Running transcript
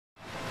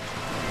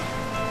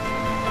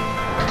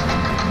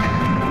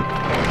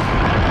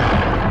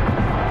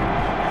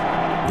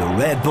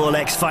Red Bull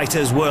X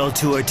Fighters World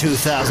Tour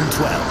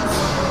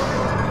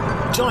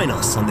 2012. Join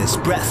us on this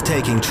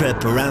breathtaking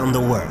trip around the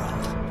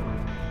world.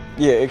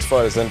 Yeah, X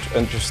Fighters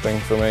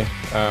interesting for me.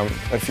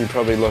 If you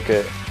probably look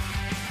at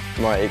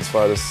my X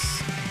Fighters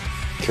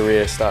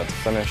career start to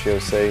finish,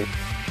 you'll see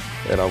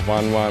that I've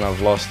won one,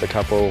 I've lost a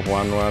couple,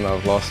 won one,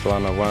 I've lost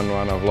one, I've won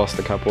one, I've lost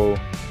a couple.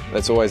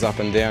 It's always up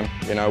and down.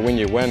 You know, when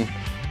you win,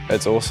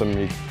 it's awesome,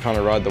 you kind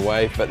of ride the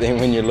wave, but then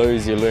when you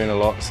lose, you learn a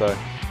lot. So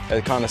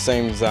it kind of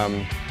seems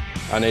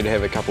I need to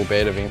have a couple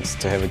bad events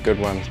to have a good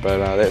one, but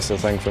that's the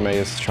thing for me,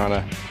 is trying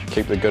to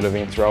keep the good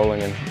events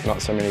rolling and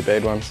not so many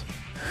bad ones.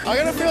 I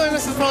got a feeling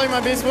this is probably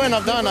my best win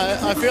I've done.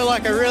 I feel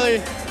like I really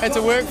had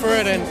to work for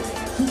it, and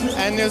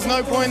there's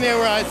no point there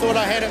where I thought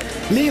I had it.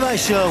 Levi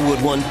Sherwood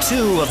won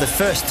 2 of the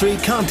first 3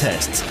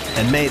 contests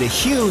and made a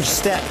huge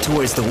step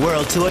towards the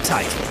World Tour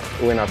title.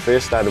 When I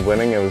first started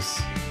winning, it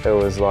was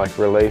like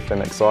relief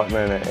and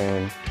excitement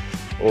and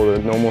all the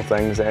normal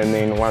things, and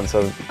then once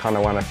I've kind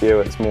of won a few,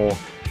 it's more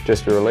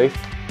just a relief,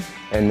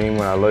 and then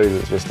when I lose,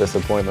 it's just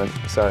disappointment.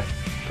 So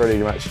pretty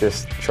much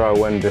just try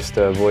to win just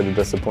to avoid the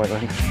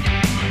disappointment.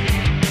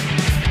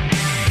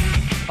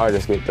 I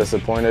just get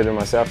disappointed in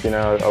myself, you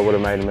know, I would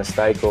have made a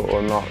mistake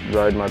or not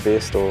rode my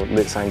best or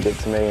let something get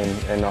to me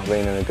and not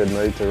being in a good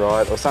mood to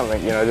ride or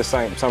something, you know, just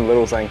some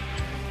little thing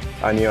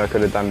I knew I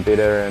could have done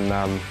better. And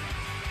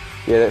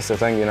yeah, that's the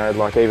thing, you know,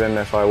 like even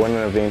if I win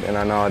an event and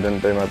I know I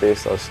didn't do my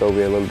best, I'll still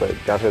be a little bit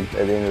gutted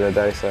at the end of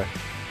the day. So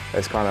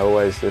it's kind of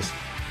always just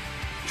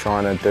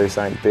trying to do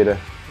something better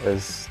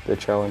is the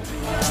challenge.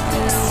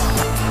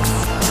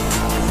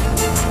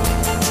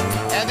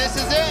 And this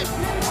is it.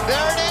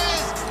 There it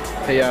is.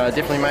 He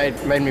definitely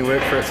made me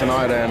work for it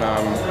tonight, and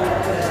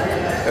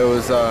it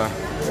was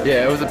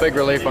yeah, it was a big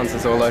relief once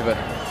it's all over.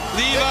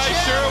 Levi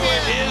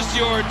Sherwood is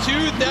your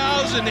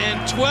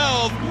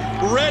 2012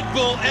 Red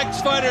Bull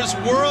X Fighters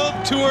World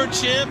Tour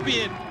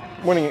champion.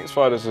 Winning X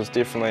Fighters was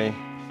definitely,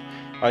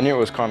 I knew it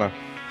was kind of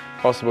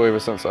possible ever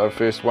since I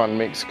first won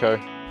Mexico.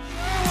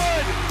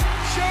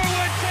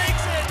 Sherwood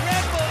takes it.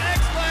 Red Bull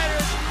X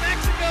Fighters,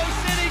 Mexico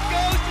City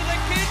goes to the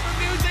kid from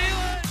New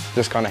Zealand.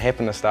 Just kind of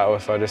happened to start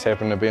with. I just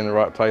happened to be in the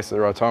right place at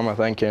the right time, I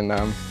think, and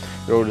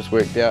it all just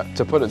worked out.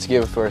 To put it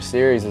together for a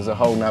series is a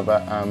whole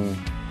nother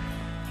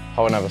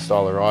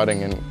style of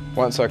riding, and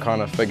once I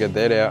kind of figured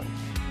that out,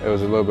 it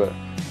was a little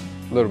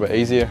bit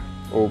easier.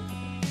 Or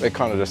it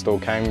kind of just all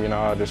came, you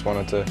know. I just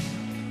wanted to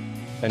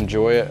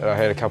enjoy it. I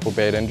had a couple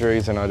bad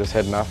injuries, and I just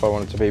had enough. I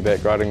wanted to be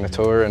back riding the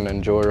tour and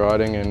enjoy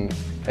riding and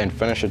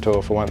finish a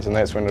tour for once, and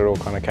that's when it all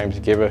kind of came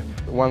together.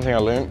 One thing I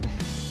learnt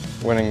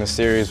winning the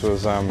series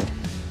was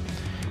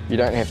you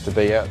don't have to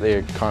be out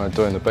there kind of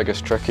doing the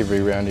biggest trick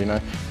every round, you know.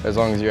 As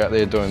long as you're out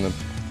there doing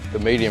the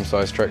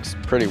medium-sized tricks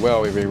pretty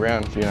well every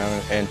round, you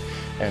know,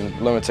 and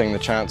limiting the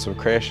chance of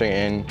crashing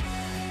and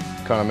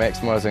kind of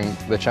maximising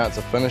the chance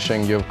of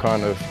finishing, you've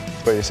kind of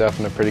put yourself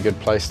in a pretty good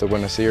place to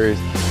win a series.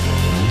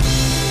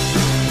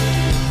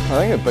 I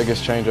think the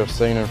biggest change I've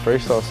seen in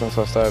freestyle since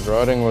I started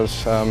riding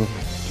was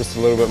just a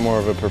little bit more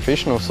of a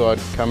professional side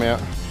come out.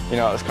 You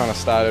know, it's kind of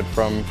started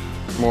from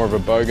more of a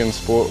bogan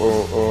sport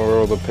or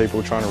all the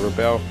people trying to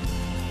rebel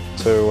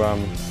to,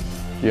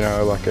 you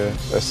know, like a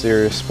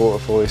serious sport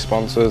with all these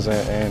sponsors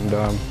and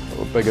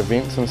big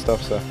events and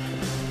stuff. So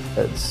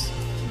that's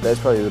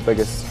probably the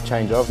biggest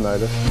change I've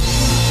noticed.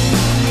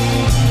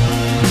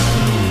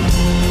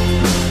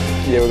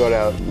 Yeah, we got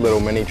our little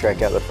mini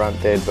track out the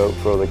front Dad built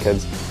for all the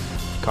kids,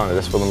 kind of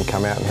just for them to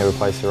come out and have a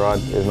place to ride.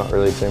 There's not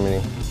really too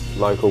many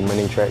local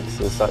mini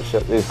tracks as such.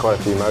 There's quite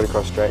a few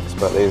motocross tracks,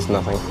 but there's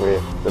nothing where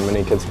the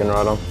mini kids can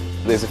ride on.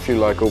 There's a few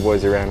local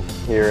boys around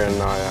here,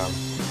 and I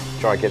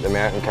try to get them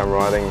out and come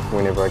riding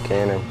whenever I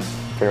can, and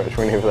pretty much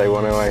whenever they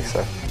want anyway.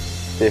 So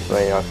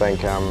definitely, I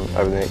think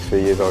over the next few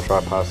years I'll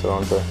try to pass it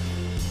on to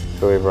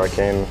whoever I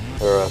can,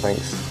 whoever I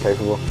think's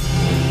capable.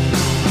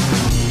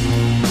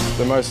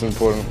 The most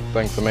important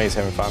thing for me is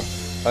having fun.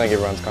 I think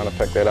everyone's kind of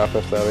picked that up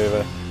if they've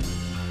ever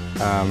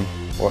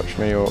watched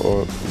me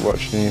or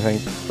watched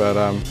anything. But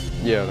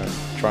yeah, I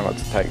try not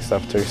to take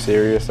stuff too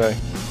serious.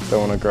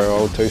 Don't want to grow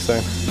old too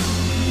soon.